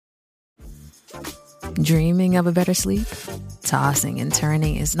Dreaming of a better sleep? Tossing and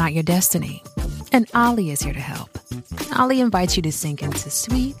turning is not your destiny. And Ollie is here to help. Ollie invites you to sink into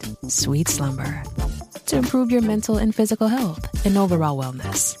sweet, sweet slumber to improve your mental and physical health and overall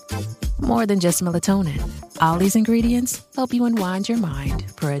wellness. More than just melatonin, Ollie's ingredients help you unwind your mind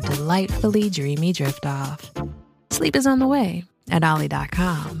for a delightfully dreamy drift off. Sleep is on the way at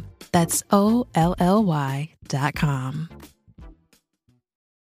Ollie.com. That's OLLY.com.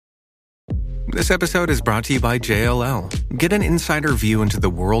 This episode is brought to you by JLL. Get an insider view into the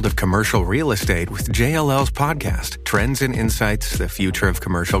world of commercial real estate with JLL's podcast, Trends and Insights, the Future of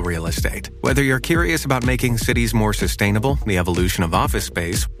Commercial Real Estate. Whether you're curious about making cities more sustainable, the evolution of office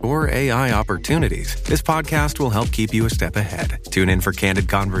space, or AI opportunities, this podcast will help keep you a step ahead. Tune in for candid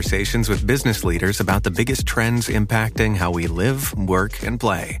conversations with business leaders about the biggest trends impacting how we live, work, and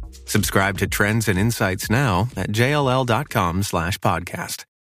play. Subscribe to Trends and Insights now at jll.com/podcast.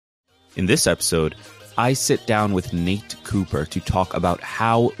 In this episode, I sit down with Nate Cooper to talk about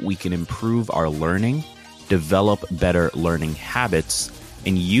how we can improve our learning, develop better learning habits,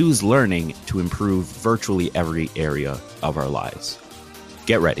 and use learning to improve virtually every area of our lives.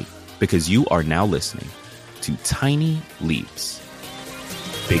 Get ready, because you are now listening to Tiny Leaps,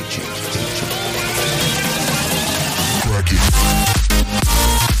 Big Changes.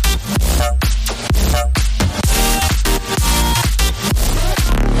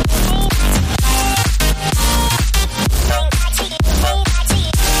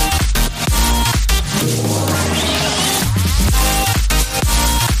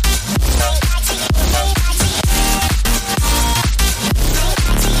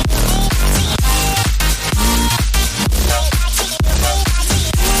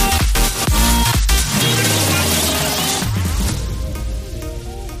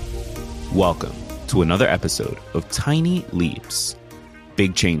 Welcome to another episode of Tiny Leaps,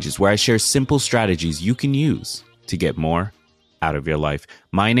 Big Changes, where I share simple strategies you can use to get more out of your life.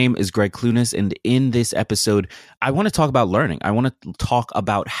 My name is Greg Clunas, and in this episode, I want to talk about learning. I want to talk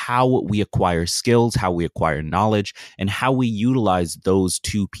about how we acquire skills, how we acquire knowledge, and how we utilize those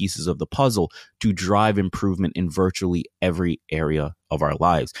two pieces of the puzzle to drive improvement in virtually every area of our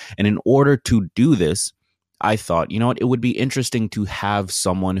lives. And in order to do this, I thought, it would be interesting to have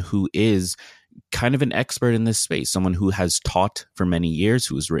someone who is kind of an expert in this space, someone who has taught for many years,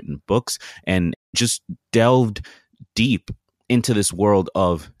 who has written books, and just delved deep into this world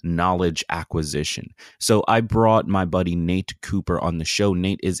of knowledge acquisition. So I brought my buddy Nate Cooper on the show.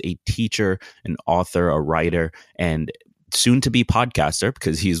 Nate is a teacher, an author, a writer, and soon to be podcaster,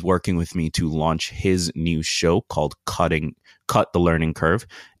 because he's working with me to launch his new show called Cut the Learning Curve.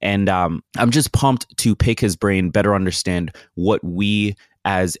 And I'm just pumped to pick his brain, better understand what we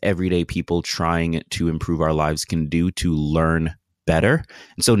as everyday people trying to improve our lives can do to learn better.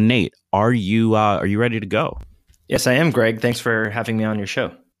 And so, Nate, are you ready to go? Yes, I am, Greg. Thanks for having me on your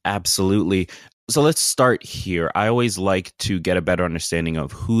show. Absolutely. So let's start here. I always like to get a better understanding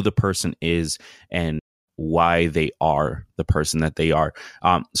of who the person is and why they are the person that they are.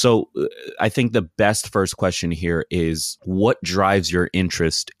 So I think the best first question here is, what drives your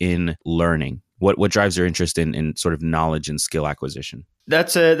interest in learning? What drives your interest in sort of knowledge and skill acquisition?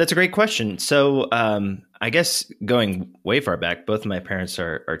 That's a great question. So I guess going way far back, both of my parents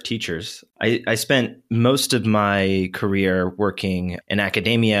are teachers. I spent most of my career working in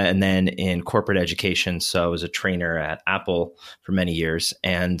academia and then in corporate education. So I was a trainer at Apple for many years.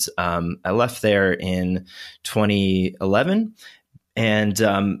 And I left there in 2011. And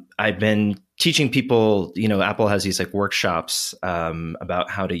I've been teaching people, Apple has these workshops about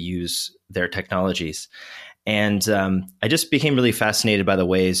how to use their technologies. And I just became really fascinated by the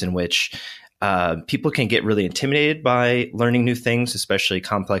ways in which people can get really intimidated by learning new things, especially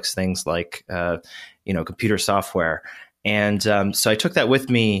complex things like, computer software. And so I took that with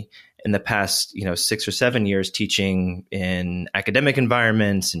me in the past, 6 or 7 years, teaching in academic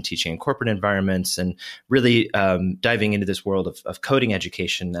environments and teaching in corporate environments, and really diving into this world of coding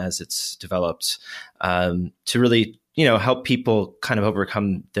education as it's developed to really, help people kind of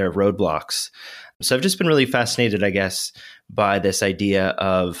overcome their roadblocks. So I've just been really fascinated, I guess, by this idea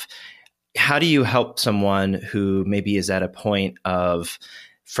of how do you help someone who maybe is at a point of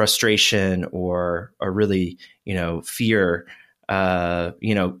frustration or really, fear,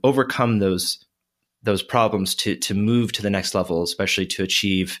 overcome those problems to move to the next level, especially to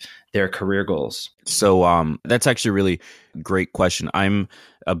achieve their career goals. So that's actually a really great question. I'm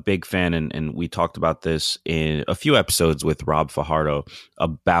a big fan, and we talked about this in a few episodes with Rob Fajardo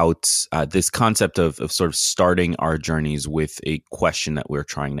about this concept of sort of starting our journeys with a question that we're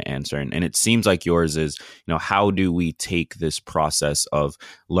trying to answer. And it seems like yours is, how do we take this process of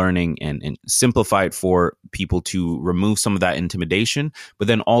learning and simplify it for people to remove some of that intimidation, but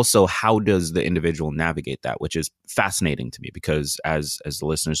then also how does the individual navigate that, which is fascinating to me because as the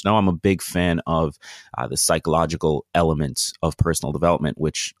listeners know, I'm a big fan of the psychological elements of personal development,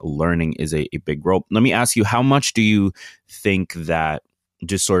 which learning is a big role. Let me ask you, how much do you think that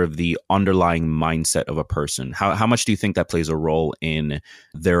just sort of the underlying mindset of a person, how much do you think that plays a role in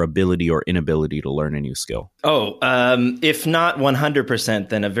their ability or inability to learn a new skill? If not 100%,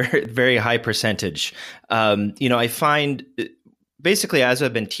 then a very, very high percentage. I find basically as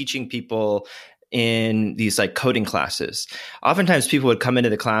I've been teaching people in these like coding classes, oftentimes people would come into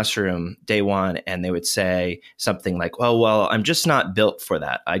the classroom day one and they would say something like, oh, well, I'm just not built for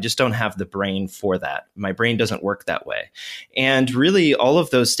that. I just don't have the brain for that. My brain doesn't work that way. And really all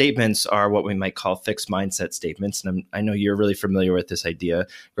of those statements are what we might call fixed mindset statements. And I know you're really familiar with this idea,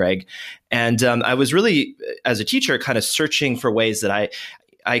 Greg. And I was really, as a teacher, kind of searching for ways that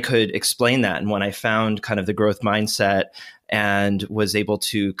I could explain that. And when I found kind of the growth mindset and was able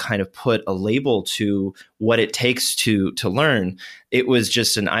to kind of put a label to what it takes to learn, it was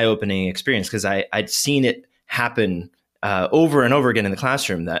just an eye-opening experience because I'd seen it happen over and over again in the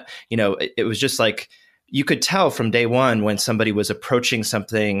classroom that, it was just like you could tell from day one when somebody was approaching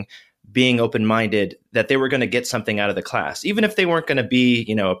something, being open-minded, that they were going to get something out of the class. Even if they weren't going to be,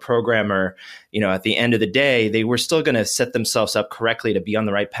 a programmer, at the end of the day, they were still going to set themselves up correctly to be on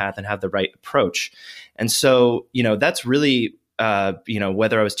the right path and have the right approach. And so, that's really,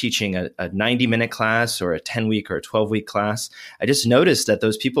 whether I was teaching a 90-minute class or a 10-week or a 12-week class, I just noticed that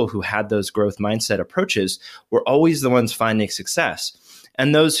those people who had those growth mindset approaches were always the ones finding success.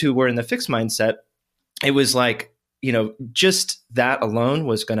 And those who were in the fixed mindset, it was like, just that alone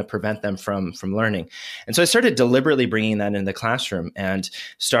was going to prevent them from learning. And so I started deliberately bringing that into the classroom and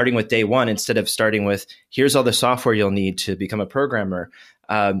starting with day one, instead of starting with, here's all the software you'll need to become a programmer.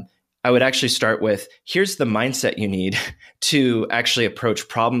 I would actually start with, here's the mindset you need to actually approach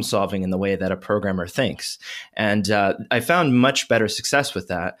problem solving in the way that a programmer thinks. And I found much better success with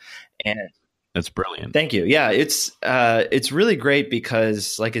that. And that's brilliant. Thank you. Yeah, it's really great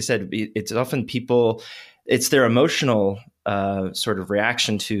because, like I said, it's often people, it's their emotional sort of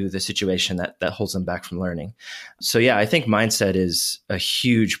reaction to the situation that holds them back from learning. So yeah, I think mindset is a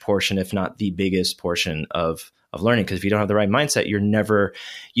huge portion, if not the biggest portion of learning. Because if you don't have the right mindset,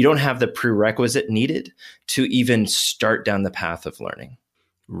 you don't have the prerequisite needed to even start down the path of learning.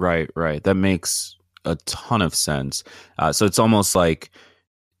 Right. That makes a ton of sense. So it's almost like,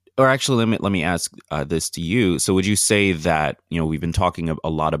 or actually, let me ask this to you. So would you say that, we've been talking a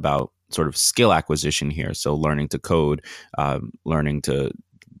lot about sort of skill acquisition here. So learning to code, learning to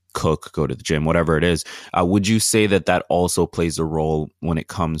cook, go to the gym, whatever it is. Would you say that also plays a role when it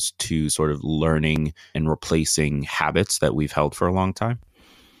comes to sort of learning and replacing habits that we've held for a long time?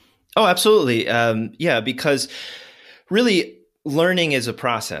 Oh, absolutely. Yeah, because really learning is a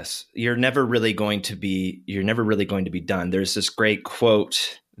process. You're never really going to be done. There's this great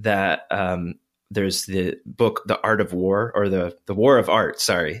quote that there's the book, The Art of War, or the War of Art.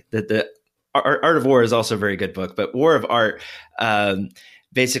 Sorry, the Art of War is also a very good book, but War of Art.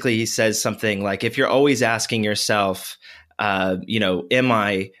 Basically, he says something like, if you're always asking yourself, am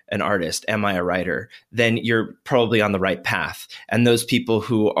I an artist? Am I a writer? Then you're probably on the right path. And those people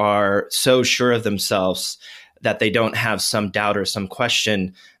who are so sure of themselves that they don't have some doubt or some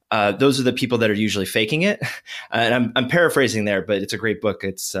question, those are the people that are usually faking it. And I'm paraphrasing there, but it's a great book.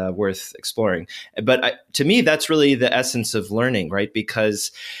 It's worth exploring. But to me, that's really the essence of learning, right?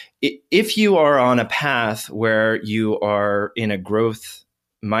 Because if you are on a path where you are in a growth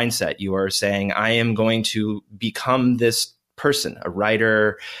mindset, you are saying, I am going to become this person, a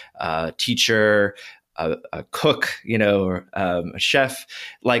writer, a teacher, a cook, a chef,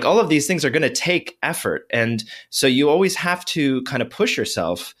 like all of these things are going to take effort. And so you always have to kind of push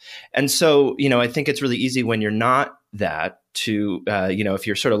yourself. And so, I think it's really easy when you're not that to, if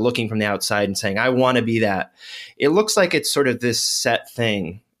you're sort of looking from the outside and saying, I want to be that, it looks like it's sort of this set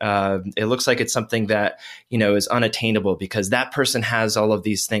thing. It looks like it's something that, is unattainable because that person has all of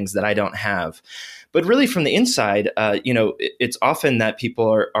these things that I don't have. But really from the inside, it's often that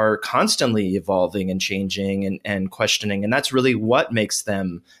people are constantly evolving and changing and questioning. And that's really what makes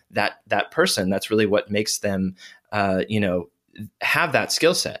them that person. That's really what makes them, have that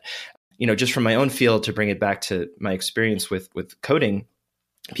skill set. Just from my own field, to bring it back to my experience with coding,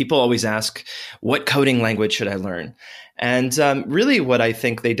 people always ask, what coding language should I learn? And really what I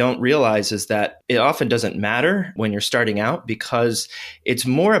think they don't realize is that it often doesn't matter when you're starting out, because it's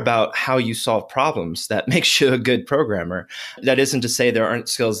more about how you solve problems that makes you a good programmer. That isn't to say there aren't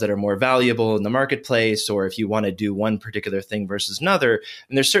skills that are more valuable in the marketplace, or if you want to do one particular thing versus another.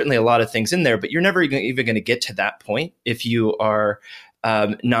 And there's certainly a lot of things in there, but you're never even going to get to that point if you are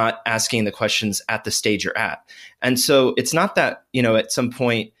not asking the questions at the stage you're at. And so it's not that, at some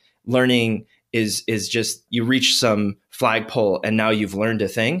point learning is just you reach some flagpole and now you've learned a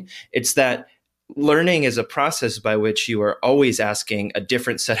thing. It's that learning is a process by which you are always asking a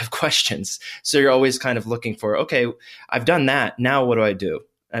different set of questions. So you're always kind of looking for, okay, I've done that. Now what do I do?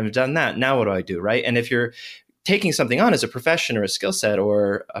 I've done that. Now what do I do? Right. And if you're taking something on as a profession or a skill set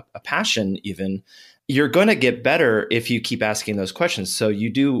or a passion even, you're going to get better if you keep asking those questions. So you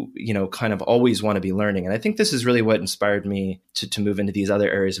do, kind of always want to be learning. And I think this is really what inspired me to move into these other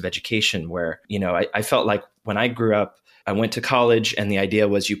areas of education where, I felt like when I grew up, I went to college and the idea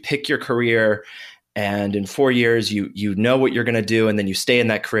was you pick your career and in 4 years, you know what you're going to do, and then you stay in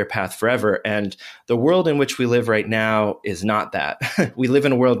that career path forever. And the world in which we live right now is not that. We live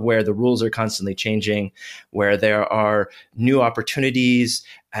in a world where the rules are constantly changing, where there are new opportunities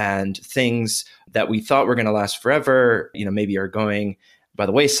and things that we thought were going to last forever, maybe are going by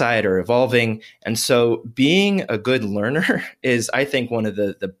the wayside or evolving. And so being a good learner is, I think, one of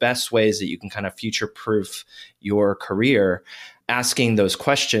the best ways that you can kind of future-proof your career. Asking those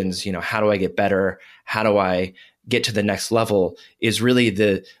questions, how do I get better? How do I get to the next level is really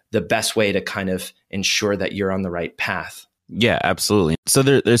the best way to kind of ensure that you're on the right path. Yeah, absolutely. So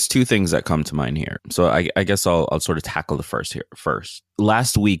there's two things that come to mind here. So I guess I'll sort of tackle the first here first.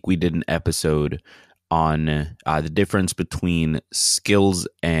 Last week, we did an episode on the difference between skills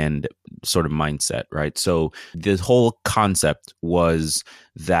and sort of mindset, right? So the whole concept was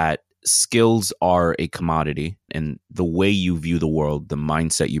that skills are a commodity, and the way you view the world, the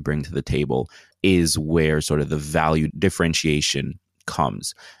mindset you bring to the table is where sort of the value differentiation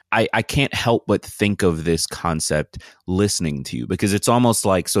comes. I can't help but think of this concept listening to you, because it's almost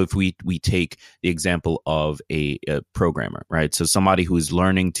like, so if we take the example of a programmer, right? So somebody who's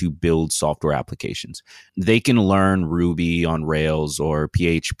learning to build software applications, they can learn Ruby on Rails or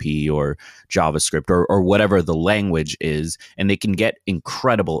PHP or JavaScript or whatever the language is, and they can get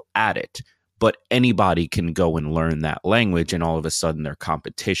incredible at it. But anybody can go and learn that language, and all of a sudden they're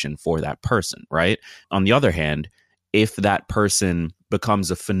competition for that person, right? On the other hand, if that person becomes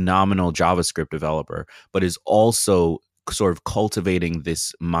a phenomenal JavaScript developer, but is also sort of cultivating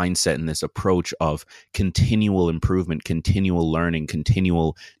this mindset and this approach of continual improvement, continual learning,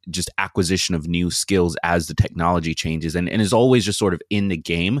 continual just acquisition of new skills as the technology changes, and is always just sort of in the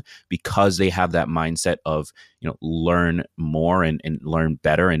game because they have that mindset of, learn more and learn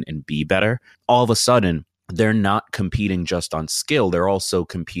better and be better. All of a sudden, they're not competing just on skill. They're also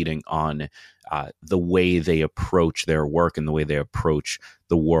competing on the way they approach their work and the way they approach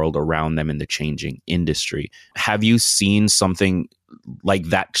the world around them in the changing industry. Have you seen something like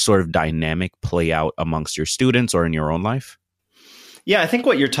that sort of dynamic play out amongst your students or in your own life? Yeah, I think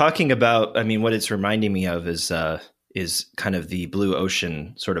what you're talking about, what it's reminding me of is kind of the blue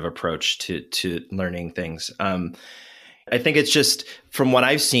ocean sort of approach to learning things. I think it's just, from what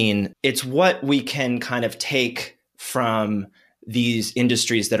I've seen, it's what we can kind of take from these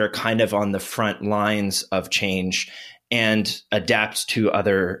industries that are kind of on the front lines of change and adapt to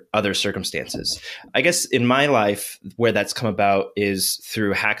other circumstances. I guess in my life, where that's come about is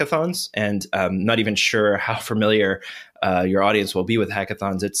through hackathons, and I'm not even sure how familiar your audience will be with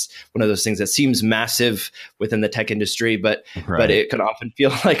hackathons. It's one of those things that seems massive within the tech industry, but it can often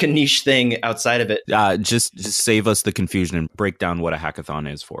feel like a niche thing outside of it. Just save us the confusion and break down what a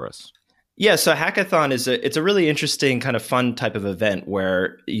hackathon is for us. Yeah, so hackathon it's a really interesting kind of fun type of event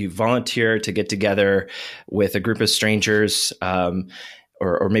where you volunteer to get together with a group of strangers,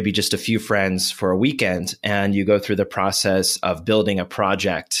 or maybe just a few friends for a weekend, and you go through the process of building a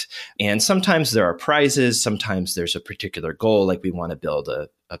project. And sometimes there are prizes, sometimes there's a particular goal, like we want to build a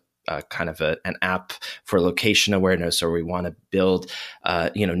kind of an app for location awareness, or we want to build,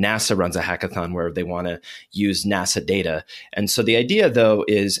 NASA runs a hackathon where they want to use NASA data. And so the idea, though,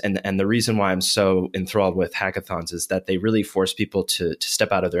 is, and the reason why I'm so enthralled with hackathons is that they really force people to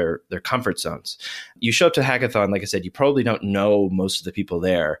step out of their comfort zones. You show up to a hackathon, like I said, you probably don't know most of the people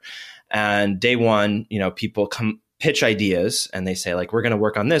there. And day one, people pitch ideas and they say, like, we're going to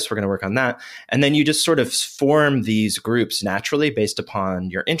work on this, we're going to work on that. And then you just sort of form these groups naturally based upon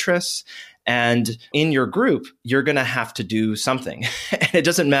your interests. And in your group, you're going to have to do something. And it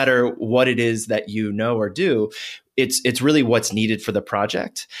doesn't matter what it is that you know or do. It's really what's needed for the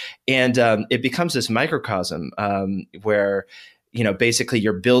project. And it becomes this microcosm where, basically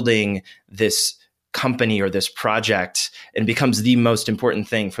you're building this company or this project and becomes the most important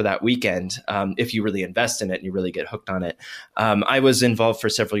thing for that weekend if you really invest in it and you really get hooked on it. I was involved for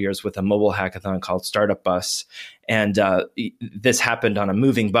several years with a mobile hackathon called Startup Bus. And this happened on a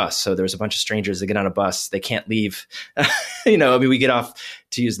moving bus. So there's a bunch of strangers that get on a bus. They can't leave. We get off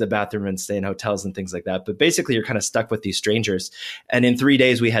to use the bathroom and stay in hotels and things like that. But basically, you're kind of stuck with these strangers. And in 3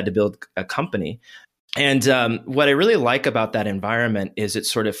 days, we had to build a company. And what I really like about that environment is it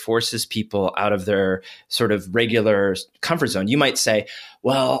sort of forces people out of their sort of regular comfort zone. You might say,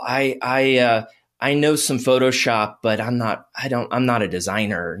 well, I know some Photoshop, but I'm not a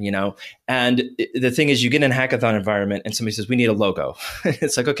designer, And the thing is, you get in a hackathon environment and somebody says, we need a logo.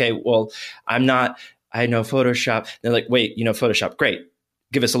 It's like, okay, well, I know Photoshop. They're like, wait, you know Photoshop? Great.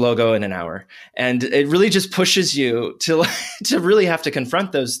 Give us a logo in an hour. And it really just pushes you to really have to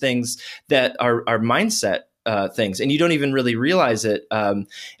confront those things that are mindset things. And you don't even really realize it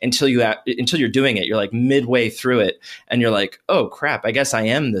until you're doing it. You're like midway through it and you're like, oh crap, I guess I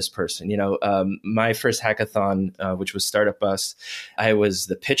am this person. My first hackathon, which was Startup Bus, I was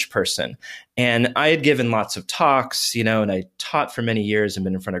the pitch person. And I had given lots of talks, and I taught for many years and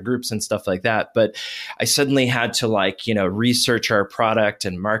been in front of groups and stuff like that. But I suddenly had to research our product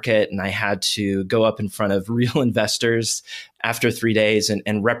and market. And I had to go up in front of real investors after 3 days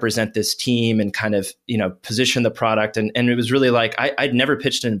and represent this team and kind of, position the product. And it was really like, I'd never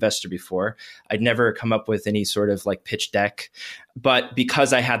pitched an investor before. I'd never come up with any sort of like pitch deck. But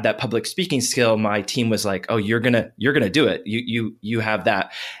because I had that public speaking skill, my team was like, oh, you're going to do it. You have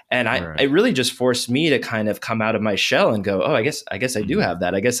that. And it really just forced me to kind of come out of my shell and go, oh, I guess I do have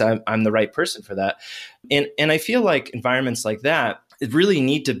that. I guess I'm the right person for that. And I feel like environments like that really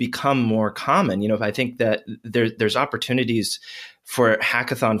need to become more common. I think that there's opportunities for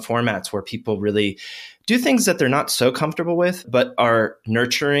hackathon formats where people really do things that they're not so comfortable with, but are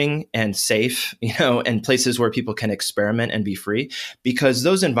nurturing and safe, and places where people can experiment and be free. Because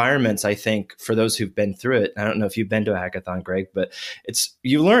those environments, I think, for those who've been through it, I don't know if you've been to a hackathon, Greg, but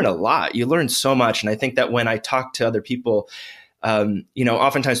you learn a lot. You learn so much. And I think that when I talk to other people,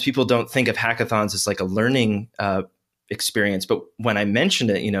 oftentimes people don't think of hackathons as like a learning experience. But when I mentioned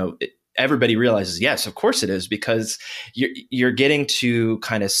it, everybody realizes, yes, of course it is, because you're getting to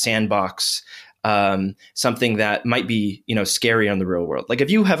kind of sandbox something that might be, scary on the real world. Like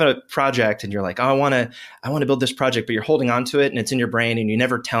if you have a project and you're like, oh, I want to build this project, but you're holding on to it and it's in your brain and you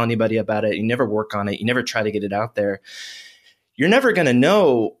never tell anybody about it. You never work on it. You never try to get it out there. You're never going to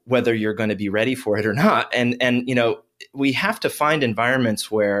know whether you're going to be ready for it or not. And we have to find environments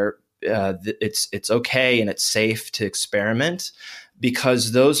where it's okay and it's safe to experiment,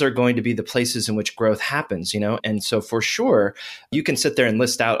 because those are going to be the places in which growth happens, And so for sure, you can sit there and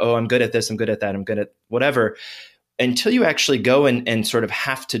list out, oh, I'm good at this, I'm good at that, I'm good at whatever, until you actually go and sort of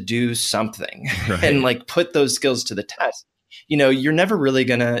have to do something right. And like put those skills to the test. You're never really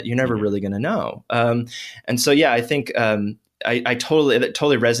gonna know. And so, yeah, I think it totally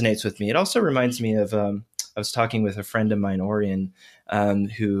resonates with me. It also reminds me of, I was talking with a friend of mine, Orion,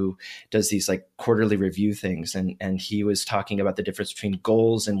 who does these like quarterly review things. And he was talking about the difference between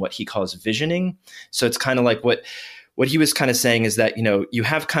goals and what he calls visioning. So it's kind of like what he was kind of saying is that, you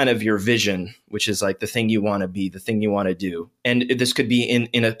have kind of your vision, which is like the thing you want to be, the thing you want to do. And this could be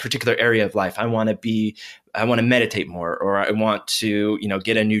in a particular area of life. I want to meditate more, or I want to,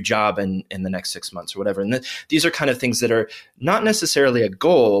 get a new job in the next 6 months or whatever. And these are kind of things that are not necessarily a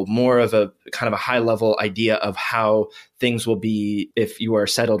goal, more of a kind of a high level idea of how things will be if you are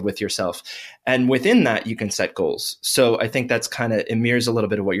settled with yourself. And within that, you can set goals. So I think that's kind of, it mirrors a little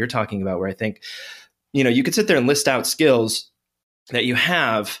bit of what you're talking about, where I think, you could sit there and list out skills that you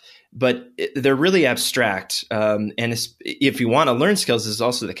have, but they're really abstract. And if you want to learn skills, this is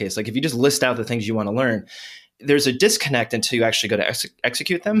also the case. Like if you just list out the things you want to learn, there's a disconnect until you actually go to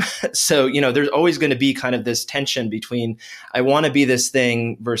execute them. So, there's always going to be kind of this tension between I want to be this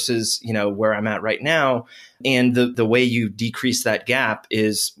thing versus, where I'm at right now. And the way you decrease that gap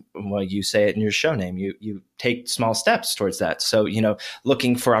is, well, you say it in your show name, you take small steps towards that. So,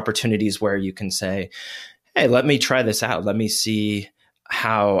 looking for opportunities where you can say, hey, let me try this out. Let me see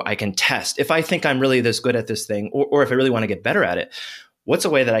how I can test. If I think I'm really this good at this thing, or if I really want to get better at it, what's a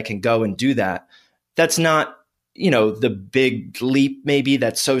way that I can go and do that? That's not, the big leap, maybe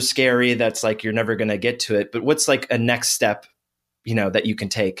that's so scary. That's like, you're never going to get to it. But what's like a next step that you can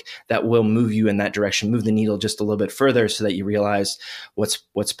take that will move you in that direction, move the needle just a little bit further so that you realize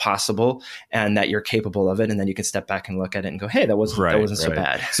what's possible and that you're capable of it. And then you can step back and look at it and go, hey, that wasn't so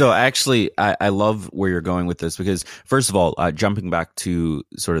bad. So actually, I love where you're going with this because first of all, jumping back to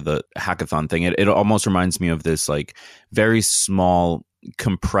sort of the hackathon thing, it almost reminds me of this like very small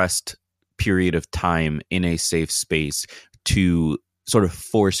compressed period of time in a safe space to sort of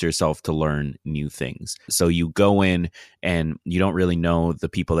force yourself to learn new things. So you go in and you don't really know the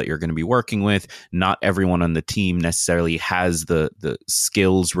people that you're going to be working with. Not everyone on the team necessarily has the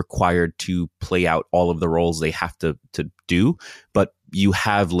skills required to play out all of the roles they have to do, but you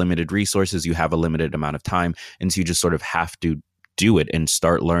have limited resources, you have a limited amount of time, and so you just sort of have to do it and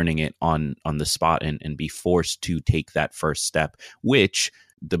start learning it on the spot and be forced to take that first step, which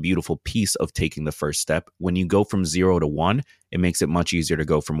the beautiful piece of taking the first step, when you go from 0 to 1, it makes it much easier to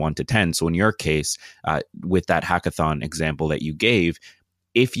go from 1 to 10. So in your case, with that hackathon example that you gave,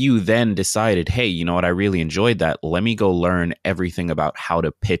 if you then decided, hey, you know what, I really enjoyed that, let me go learn everything about how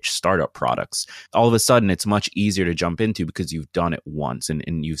to pitch startup products. All of a sudden, it's much easier to jump into because you've done it once and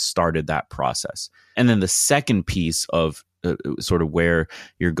you've started that process. And then the second piece of sort of where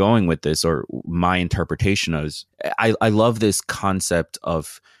you're going with this, or my interpretation is, I love this concept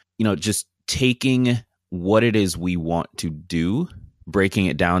of, just taking what it is we want to do, breaking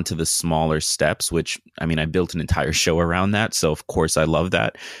it down to the smaller steps, which, I mean, I built an entire show around that. So of course I love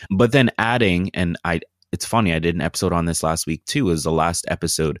that. But then adding, and it's funny, I did an episode on this last week too, is the last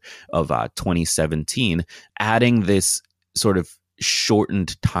episode of 2017, adding this sort of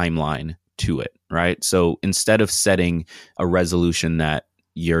shortened timeline to it, right? So instead of setting a resolution that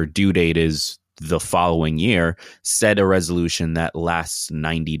your due date is the following year, set a resolution that lasts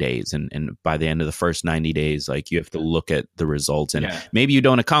 90 days. And by the end of the first 90 days, like you have to look at the results and maybe you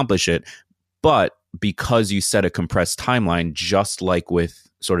don't accomplish it, but because you set a compressed timeline, just like with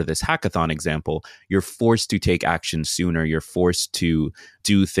sort of this hackathon example, you're forced to take action sooner. You're forced to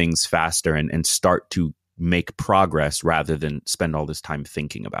do things faster and start to make progress rather than spend all this time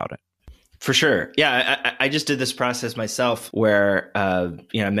thinking about it. For sure. Yeah, I just did this process myself where, I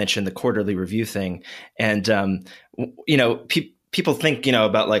mentioned the quarterly review thing. And, people think,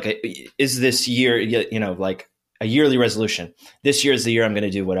 about like, is this year, like a yearly resolution? This year is the year I'm going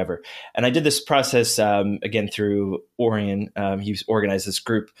to do whatever. And I did this process, again, through Orion. He organized this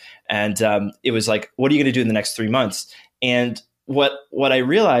group. And it was like, what are you going to do in the next 3 months? And what I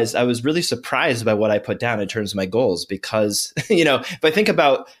realized, I was really surprised by what I put down in terms of my goals, because, if I think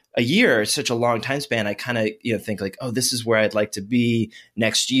about a year, it's such a long time span, I kind of, think like, oh, this is where I'd like to be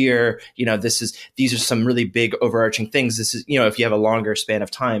next year. These are some really big overarching things. This is, if you have a longer span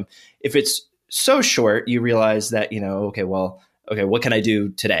of time, if it's so short, you realize that, okay, what can I do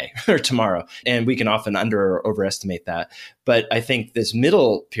today or tomorrow? And we can often under or overestimate that. But I think this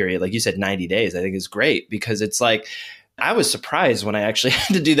middle period, like you said, 90 days, I think is great, because it's like, I was surprised when I actually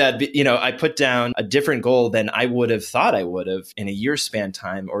had to do that. I put down a different goal than I would have thought I would have in a year span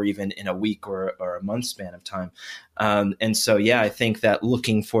time, or even in a week or a month span of time. And so, I think that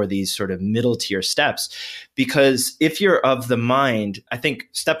looking for these sort of middle tier steps, because if you're of the mind, I think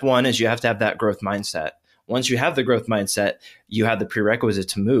step one is you have to have that growth mindset. Once you have the growth mindset, you have the prerequisite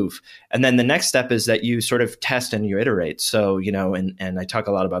to move. And then the next step is that you sort of test and you iterate. So, and I talk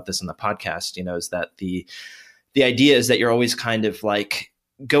a lot about this in the podcast, is that the idea is that you're always kind of like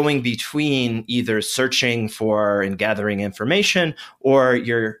going between either searching for and gathering information, or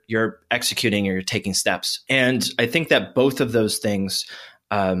you're executing or you're taking steps. And I think that both of those things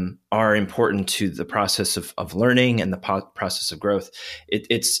are important to the process of learning and the process of growth.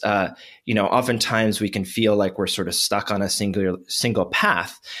 It's oftentimes we can feel like we're sort of stuck on a single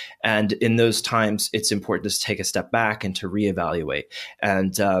path. And in those times, it's important to take a step back and to reevaluate.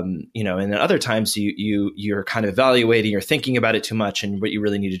 And, and then other times you're kind of evaluating, you're thinking about it too much, and what you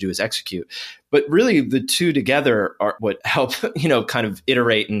really need to do is execute. But really the two together are what help, kind of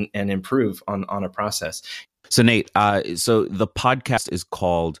iterate and improve on a process. So Nate, so the podcast is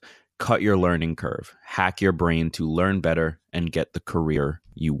called Cut Your Learning Curve, Hack Your Brain to Learn Better and Get the Career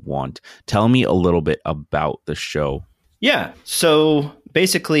You Want. Tell me a little bit about the show. Yeah. So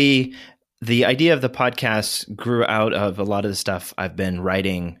basically, the idea of the podcast grew out of a lot of the stuff I've been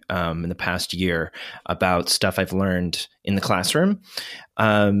writing in the past year about stuff I've learned in the classroom.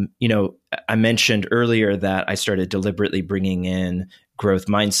 I mentioned earlier that I started deliberately bringing in growth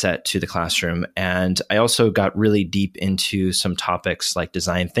mindset to the classroom. And I also got really deep into some topics like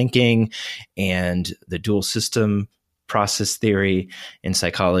design thinking and the dual system process theory in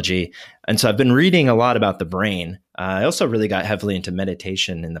psychology. And so I've been reading a lot about the brain. I also really got heavily into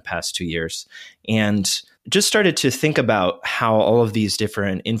meditation in the past 2 years. And just started to think about how all of these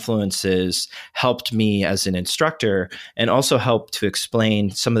different influences helped me as an instructor, and also helped to explain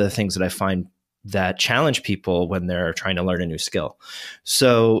some of the things that I find that challenge people when they're trying to learn a new skill.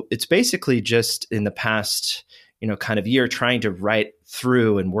 So it's basically just in the past, kind of year, trying to write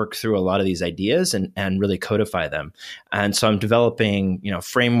through and work through a lot of these ideas and really codify them. And so I'm developing,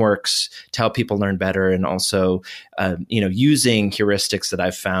 frameworks to help people learn better, and also, using heuristics that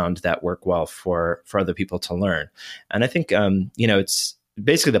I've found that work well for other people to learn. And I think, it's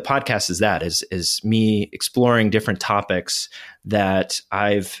basically the podcast is me exploring different topics that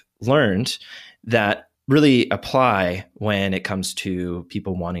I've learned that really apply when it comes to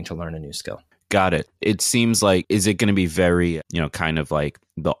people wanting to learn a new skill. Got it. It seems like, is it going to be very, kind of like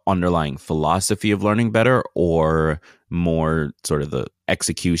the underlying philosophy of learning better, or more sort of the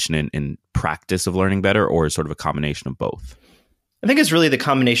execution and practice of learning better, or sort of a combination of both? I think it's really the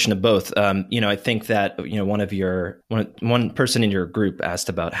combination of both. I think that, one person in your group asked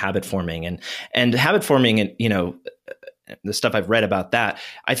about habit forming, and habit forming, and, the stuff I've read about that,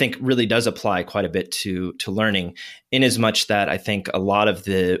 I think really does apply quite a bit to learning, in as much that I think a lot of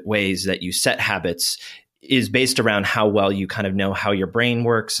the ways that you set habits is based around how well you kind of know how your brain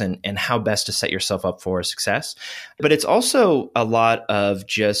works and how best to set yourself up for success. But it's also a lot of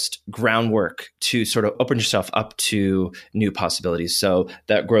just groundwork to sort of open yourself up to new possibilities. So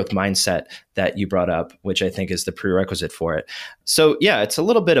that growth mindset that you brought up, which I think is the prerequisite for it. So yeah, it's a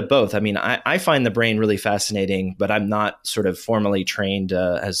little bit of both. I mean, I find the brain really fascinating, but I'm not sort of formally trained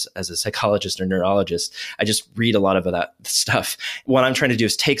as a psychologist or neurologist. I just read a lot of that stuff. What I'm trying to do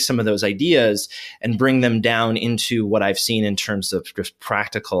is take some of those ideas and bring them down into what I've seen in terms of just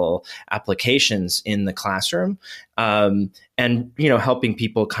practical applications in the classroom. And, helping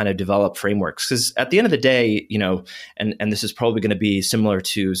people kind of develop frameworks. Because at the end of the day, and this is probably going to be similar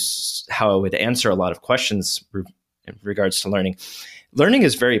to how I would answer a lot of questions in regards to learning. Learning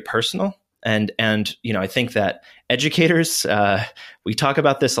is very personal. And I think that educators, we talk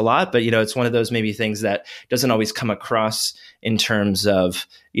about this a lot, but, it's one of those maybe things that doesn't always come across in terms of,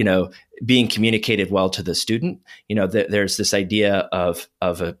 being communicated well to the student. There's this idea of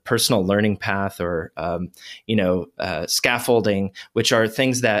a personal learning path, or, scaffolding, which are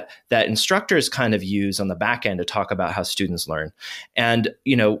things that instructors kind of use on the back end to talk about how students learn. And,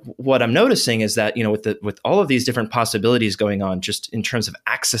 what I'm noticing is that, with all of these different possibilities going on, just in terms of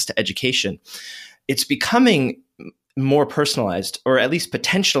access to education, it's becoming more personalized, or at least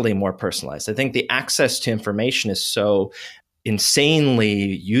potentially more personalized. I think the access to information is so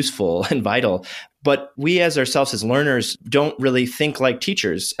insanely useful and vital, but we as ourselves as learners don't really think like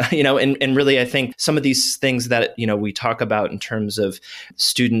teachers, and really I think some of these things that, we talk about in terms of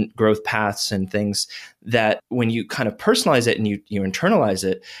student growth paths and things, that when you kind of personalize it and you internalize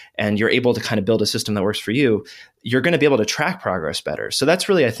it, and you're able to kind of build a system that works for you, you're going to be able to track progress better. So that's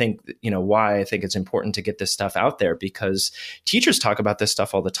really, I think, why I think it's important to get this stuff out there, because teachers talk about this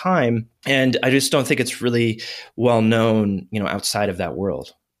stuff all the time. And I just don't think it's really well known, outside of that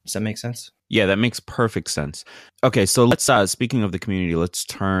world. Does that make sense? Yeah, that makes perfect sense. Okay, so let's, speaking of the community, let's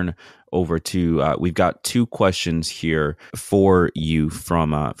turn over to, we've got two questions here for you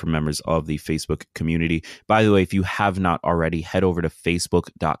from members of the Facebook community. By the way, if you have not already, head over to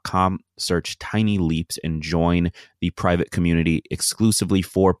facebook.com, search Tiny Leaps, and join the private community exclusively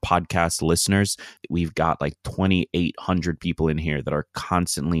for podcast listeners. We've got like 2,800 people in here that are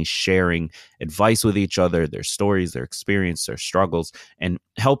constantly sharing advice with each other, their stories, their experience, their struggles, and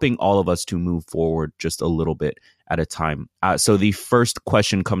helping all of us to move forward just a little bit at a time. So the first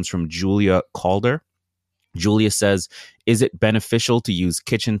question comes from Julia Calder. Julia says, is it beneficial to use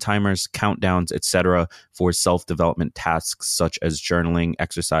kitchen timers, countdowns, etc. for self-development tasks such as journaling,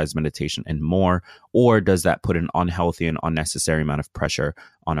 exercise, meditation, and more? Or does that put an unhealthy and unnecessary amount of pressure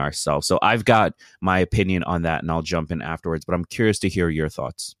on ourselves? So I've got my opinion on that, and I'll jump in afterwards, but I'm curious to hear your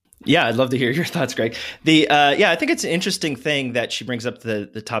thoughts. Yeah, I'd love to hear your thoughts, Greg. I think it's an interesting thing that she brings up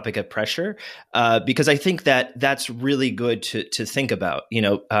the topic of pressure, because I think that that's really good to think about.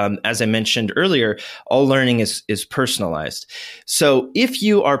 As I mentioned earlier, all learning is personalized. So if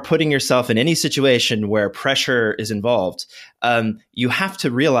you are putting yourself in any situation where pressure is involved, you have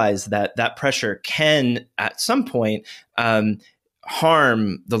to realize that pressure can, at some point,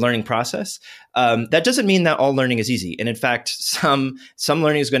 harm the learning process. That doesn't mean that all learning is easy. And in fact, some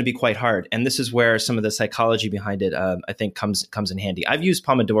learning is going to be quite hard. And this is where some of the psychology behind it, I think comes in handy. I've used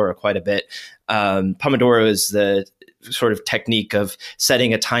Pomodoro quite a bit. Pomodoro is the sort of technique of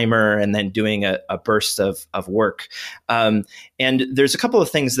setting a timer and then doing a burst of work. And there's a couple of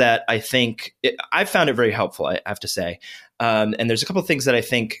things that I think I found it very helpful, I have to say. And there's a couple of things that I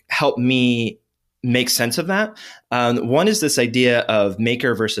think help me make sense of that. One is this idea of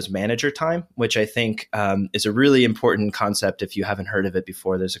maker versus manager time, which I think is a really important concept. If you haven't heard of it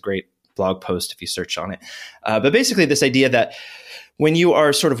before, there's a great blog post if you search on it. But basically this idea that when you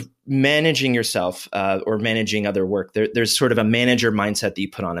are sort of managing yourself or managing other work, there's sort of a manager mindset that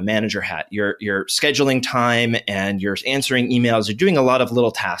you put on, a manager hat. You're scheduling time and you're answering emails. You're doing a lot of little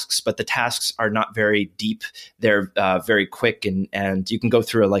tasks, but the tasks are not very deep. They're very quick, and you can go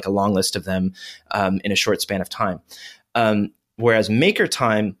through a long list of them in a short span of time. Whereas maker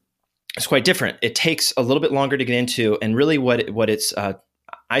time is quite different. It takes a little bit longer to get into, and really what it's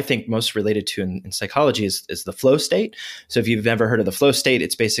I think most related to in psychology is the flow state. So if you've ever heard of the flow state,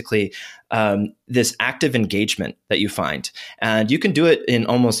 it's basically this active engagement that you find. And you can do it in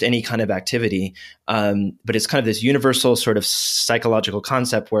almost any kind of activity, but it's kind of this universal sort of psychological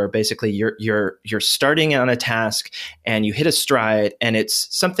concept where basically you're starting on a task and you hit a stride, and it's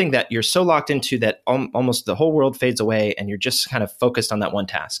something that you're so locked into that almost the whole world fades away, and you're just kind of focused on that one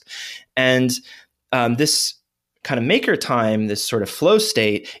task. And this kind of maker time, this sort of flow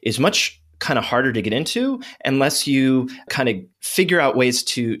state, is much kind of harder to get into unless you kind of figure out ways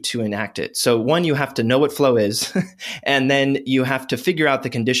to enact it. So one, you have to know what flow is, and then you have to figure out the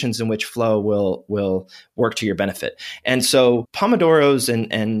conditions in which flow will work to your benefit. And so Pomodoros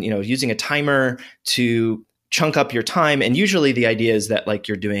and using a timer to chunk up your time, and usually the idea is that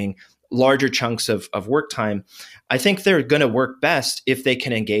you're doing larger chunks of work time, I think they're going to work best if they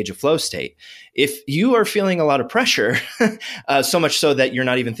can engage a flow state. If you are feeling a lot of pressure, so much so that you're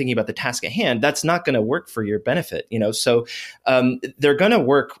not even thinking about the task at hand, that's not going to work for your benefit. So they're going to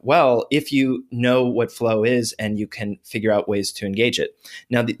work well if you know what flow is and you can figure out ways to engage it.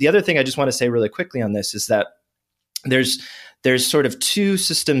 Now, the other thing I just want to say really quickly on this is that there's sort of two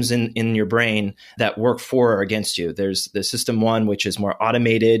systems in your brain that work for or against you. There's the system one, which is more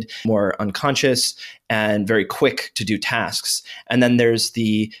automated, more unconscious, and very quick to do tasks. And then there's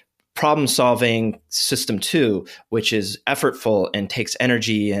the problem-solving system two, which is effortful and takes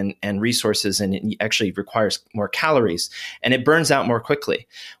energy and resources, and it actually requires more calories, and it burns out more quickly.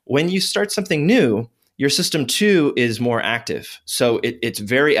 When you start something new, your system two is more active. So it's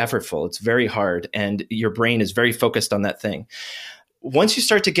very effortful, it's very hard, and your brain is very focused on that thing. Once you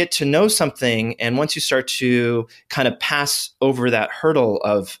start to get to know something, and once you start to kind of pass over that hurdle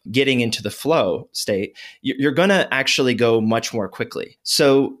of getting into the flow state, you're going to actually go much more quickly.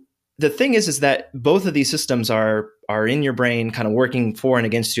 So the thing is that both of these systems are in your brain kind of working for and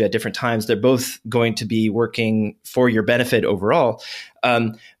against you at different times. They're both going to be working for your benefit overall.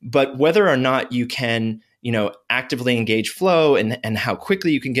 But whether or not you can, actively engage flow and how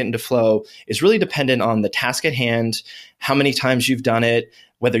quickly you can get into flow is really dependent on the task at hand, how many times you've done it,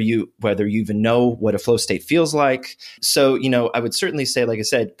 whether you even know what a flow state feels like. So, I would certainly say, like I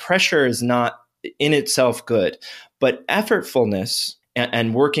said, pressure is not in itself good, but effortfulness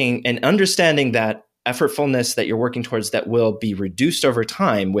and working and understanding that effortfulness that you're working towards that will be reduced over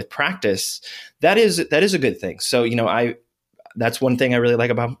time with practice, that is a good thing. So, that's one thing I really like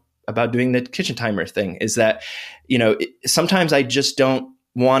about doing the kitchen timer thing is that, sometimes I just don't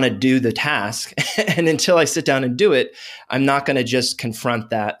want to do the task. And until I sit down and do it, I'm not going to just confront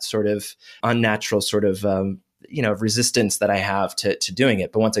that sort of unnatural sort of, resistance that I have to doing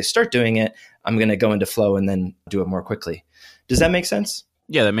it. But once I start doing it, I'm going to go into flow and then do it more quickly. Does that make sense?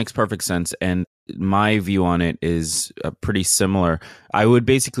 Yeah, that makes perfect sense. And my view on it is pretty similar. I would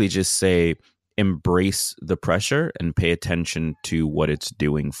basically just say, embrace the pressure and pay attention to what it's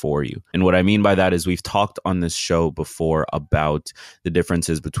doing for you. And what I mean by that is we've talked on this show before about the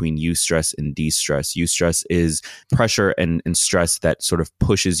differences between eustress and de-stress. Eustress is pressure and stress that sort of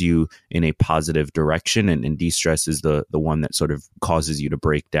pushes you in a positive direction, and de-stress is the one that sort of causes you to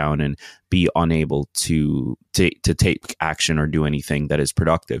break down and be unable to take action or do anything that is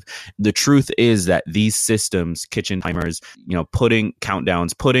productive. The truth is that these systems, kitchen timers, putting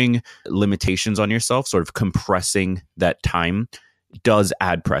countdowns, putting limitations on yourself, sort of compressing that time, does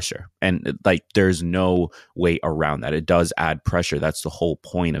add pressure. And there's no way around that. It does add pressure. That's the whole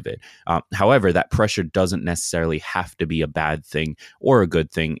point of it. However, that pressure doesn't necessarily have to be a bad thing or a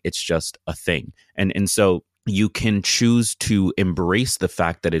good thing. It's just a thing. And so you can choose to embrace the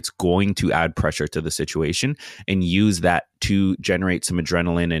fact that it's going to add pressure to the situation and use that to generate some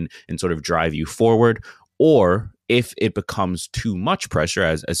adrenaline and sort of drive you forward. Or if it becomes too much pressure,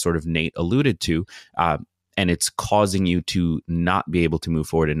 as sort of Nate alluded to, and it's causing you to not be able to move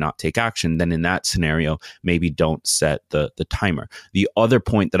forward and not take action, then in that scenario, maybe don't set the timer. The other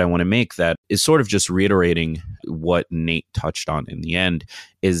point that I want to make that is sort of just reiterating what Nate touched on in the end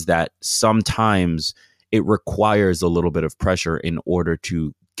is that sometimes it requires a little bit of pressure in order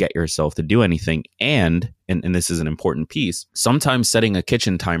to get yourself to do anything. And this is an important piece, sometimes setting a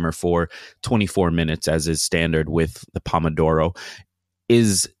kitchen timer for 24 minutes, as is standard with the Pomodoro,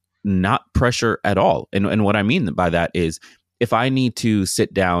 is not pressure at all. And what I mean by that is, if I need to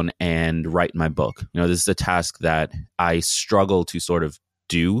sit down and write my book, this is a task that I struggle to sort of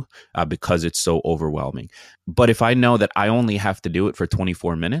do because it's so overwhelming. But if I know that I only have to do it for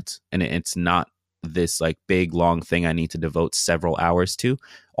 24 minutes and it's not this like big long thing I need to devote several hours to,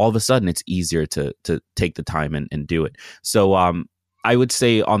 all of a sudden it's easier to take the time and do it. So I would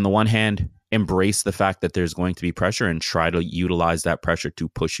say, on the one hand, embrace the fact that there's going to be pressure and try to utilize that pressure to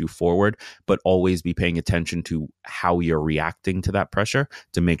push you forward, but always be paying attention to how you're reacting to that pressure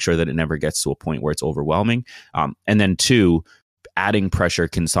to make sure that it never gets to a point where it's overwhelming. And then two, adding pressure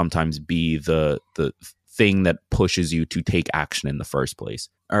can sometimes be the thing that pushes you to take action in the first place.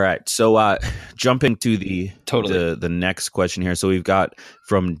 All right. So jumping to the next question here. So we've got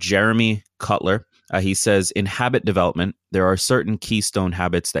from Jeremy Cutler. He says, in habit development, there are certain keystone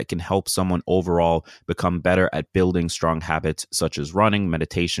habits that can help someone overall become better at building strong habits, such as running,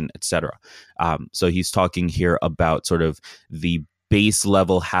 meditation, etc. So he's talking here about sort of the base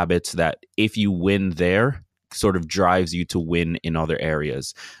level habits that if you win there, sort of drives you to win in other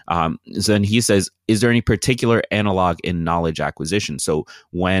areas. So then he says, is there any particular analog in knowledge acquisition? So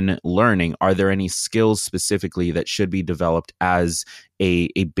when learning, are there any skills specifically that should be developed as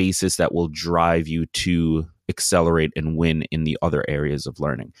a basis that will drive you to accelerate and win in the other areas of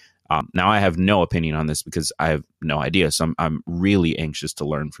learning? Now, I have no opinion on this because I have no idea. So I'm really anxious to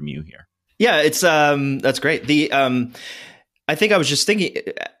learn from you here. Yeah, it's that's great. I think I was just thinking,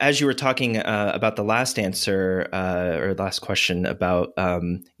 as you were talking about the last answer or last question about,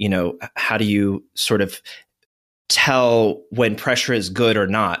 how do you sort of tell when pressure is good or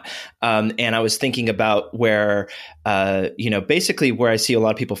not? And I was thinking about where, basically where I see a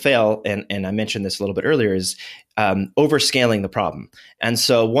lot of people fail, and I mentioned this a little bit earlier, is overscaling the problem. And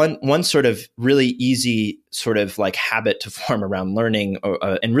so one sort of really easy sort of like habit to form around learning,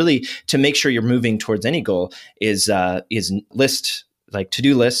 and really to make sure you're moving towards any goal is list, like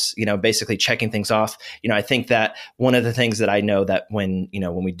to-do lists, basically checking things off. I think that one of the things that I know that when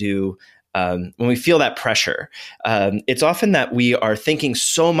we do, when we feel that pressure, it's often that we are thinking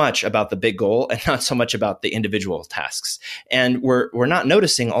so much about the big goal and not so much about the individual tasks. And we're not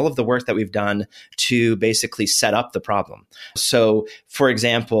noticing all of the work that we've done to basically set up the problem. So, for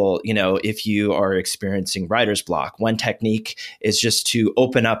example, if you are experiencing writer's block, one technique is just to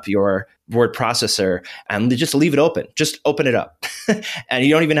open up your word processor and just leave it open. Just open it up. And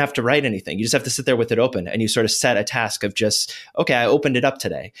you don't even have to write anything. You just have to sit there with it open, and you sort of set a task of just, okay, I opened it up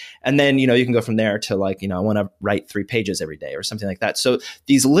today. And then, you can go from there to like, I want to write 3 pages every day or something like that. So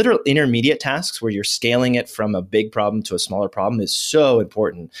these literal intermediate tasks where you're scaling it from a big problem to a smaller problem is so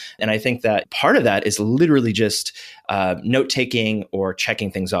important. And I think that part of that is literally just note-taking or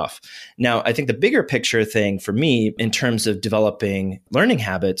checking things off. Now, I think the bigger picture thing for me in terms of developing learning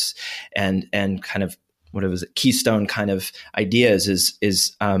habits and kind of what it was, keystone kind of ideas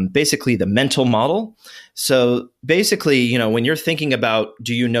is basically the mental model. So basically, when you're thinking about,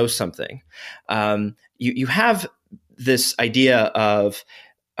 do you know something? You have this idea of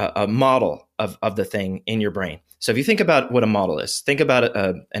a model of the thing in your brain. So if you think about what a model is, think about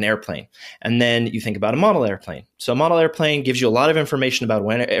an airplane, and then you think about a model airplane. So a model airplane gives you a lot of information about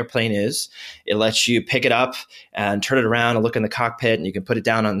what an airplane is. It lets you pick it up and turn it around and look in the cockpit, and you can put it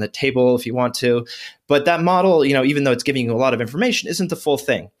down on the table if you want to. But that model, even though it's giving you a lot of information, isn't the full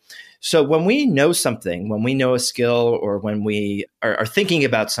thing. So when we know something, when we know a skill, or when we are thinking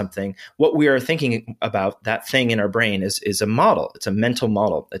about something, what we are thinking about, that thing in our brain is a model. It's a mental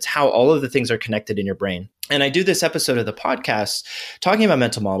model. It's how all of the things are connected in your brain. And I do this episode of the podcast talking about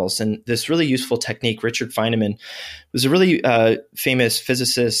mental models, and this really useful technique. Richard Feynman was a really famous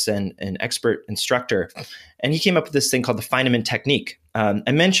physicist and expert instructor, and he came up with this thing called the Feynman technique.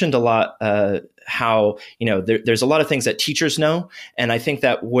 I mentioned a lot how there's a lot of things that teachers know, and I think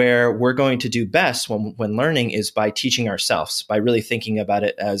that where we're going to do best when learning is by teaching ourselves, by really thinking about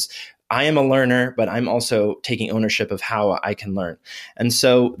it as, I am a learner, but I'm also taking ownership of how I can learn. And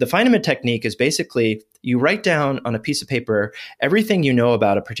so the Feynman technique is basically you write down on a piece of paper everything you know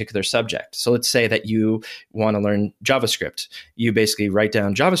about a particular subject. So let's say that you want to learn JavaScript. You basically write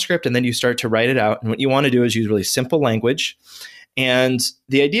down JavaScript, and then you start to write it out. And what you want to do is use really simple language. And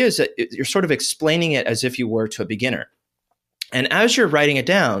the idea is that you're sort of explaining it as if you were to a beginner. And as you're writing it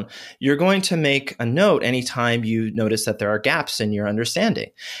down, you're going to make a note anytime you notice that there are gaps in your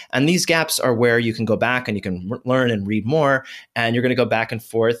understanding. And these gaps are where you can go back and you can learn and read more. And you're going to go back and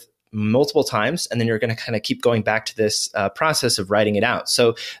forth multiple times, and then you're going to kind of keep going back to this process of writing it out.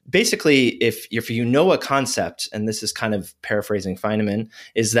 So basically, if you know a concept, and this is kind of paraphrasing Feynman,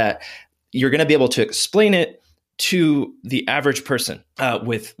 is that you're going to be able to explain it to the average person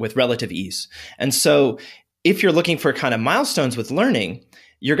with relative ease. And so if you're looking for kind of milestones with learning,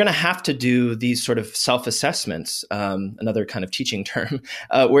 you're going to have to do these sort of self-assessments, another kind of teaching term,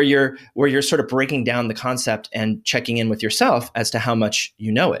 where you're sort of breaking down the concept and checking in with yourself as to how much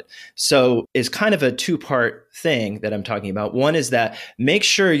you know it. So it's kind of a two-part thing that I'm talking about. One is that make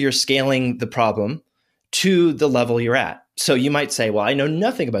sure you're scaling the problem to the level you're at. So you might say, well, I know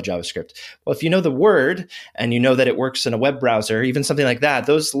nothing about JavaScript. Well, if you know the word and you know that it works in a web browser, even something like that,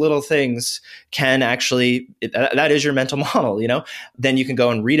 those little things can actually, that is your mental model, then you can go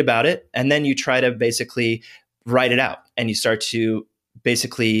and read about it. And then you try to basically write it out, and you start to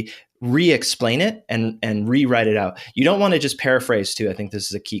basically re-explain it and rewrite it out. You don't want to just paraphrase too. I think this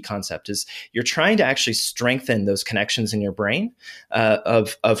is a key concept, is you're trying to actually strengthen those connections in your brain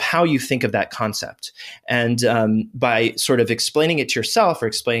of how you think of that concept. And by sort of explaining it to yourself or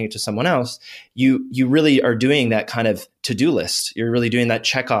explaining it to someone else, you really are doing that kind of to-do list. You're really doing that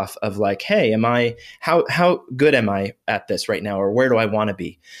checkoff of like, hey, how good am I at this right now? Or where do I want to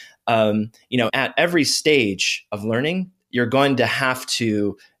be? At every stage of learning, you're going to have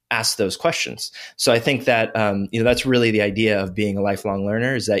to ask those questions. So I think that that's really the idea of being a lifelong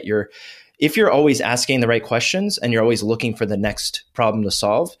learner, is that if you're always asking the right questions and you're always looking for the next problem to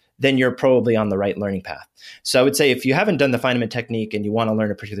solve, then you're probably on the right learning path. So I would say if you haven't done the Feynman technique and you want to learn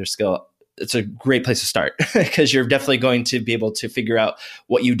a particular skill, it's a great place to start, because you're definitely going to be able to figure out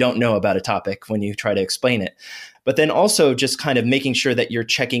what you don't know about a topic when you try to explain it. But then also just kind of making sure that you're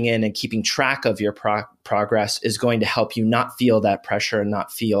checking in and keeping track of your progress is going to help you not feel that pressure and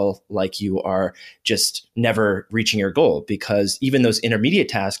not feel like you are just never reaching your goal. Because even those intermediate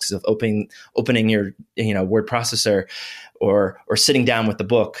tasks of opening your word processor or sitting down with the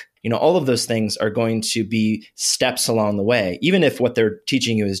book, all of those things are going to be steps along the way. Even if what they're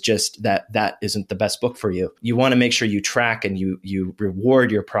teaching you is just that isn't the best book for you, you want to make sure you track and you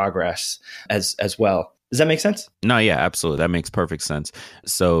reward your progress as well. Does that make sense? No, yeah, absolutely. That makes perfect sense.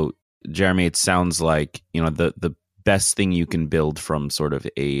 So, Jeremy, it sounds like, the best thing you can build from sort of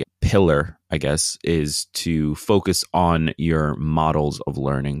a pillar, I guess, is to focus on your models of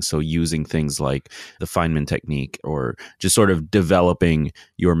learning. So using things like the Feynman technique, or just sort of developing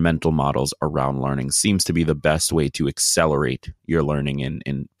your mental models around learning, seems to be the best way to accelerate your learning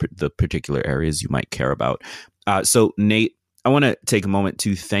in the particular areas you might care about. So, Nate, I want to take a moment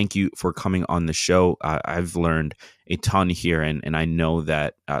to thank you for coming on the show. I've learned a ton here, and I know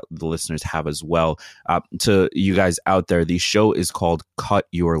that the listeners have as well. To you guys out there, the show is called Cut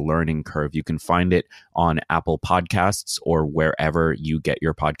Your Learning Curve. You can find it on Apple Podcasts or wherever you get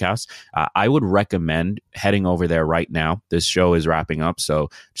your podcasts. I would recommend heading over there right now. This show is wrapping up, so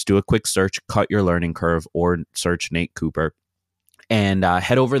just do a quick search, Cut Your Learning Curve, or search Nate Cooper. And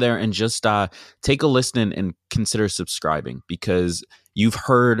head over there and just take a listen and consider subscribing, because you've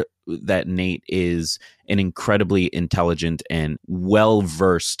heard that Nate is an incredibly intelligent and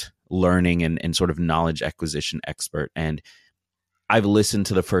well-versed learning and sort of knowledge acquisition expert. And I've listened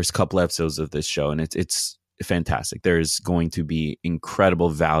to the first couple episodes of this show, and it's fantastic. There's going to be incredible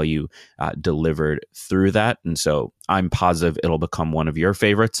value delivered through that. And so I'm positive it'll become one of your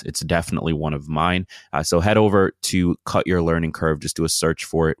favorites. It's definitely one of mine. So head over to Cut Your Learning Curve. Just do a search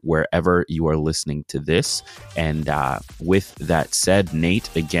for it wherever you are listening to this. And with that said,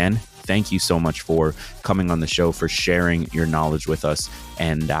 Nate, again, thank you so much for coming on the show, for sharing your knowledge with us.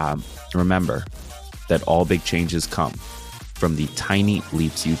 And remember that all big changes come from the tiny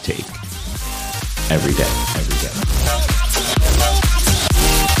leaps you take every day.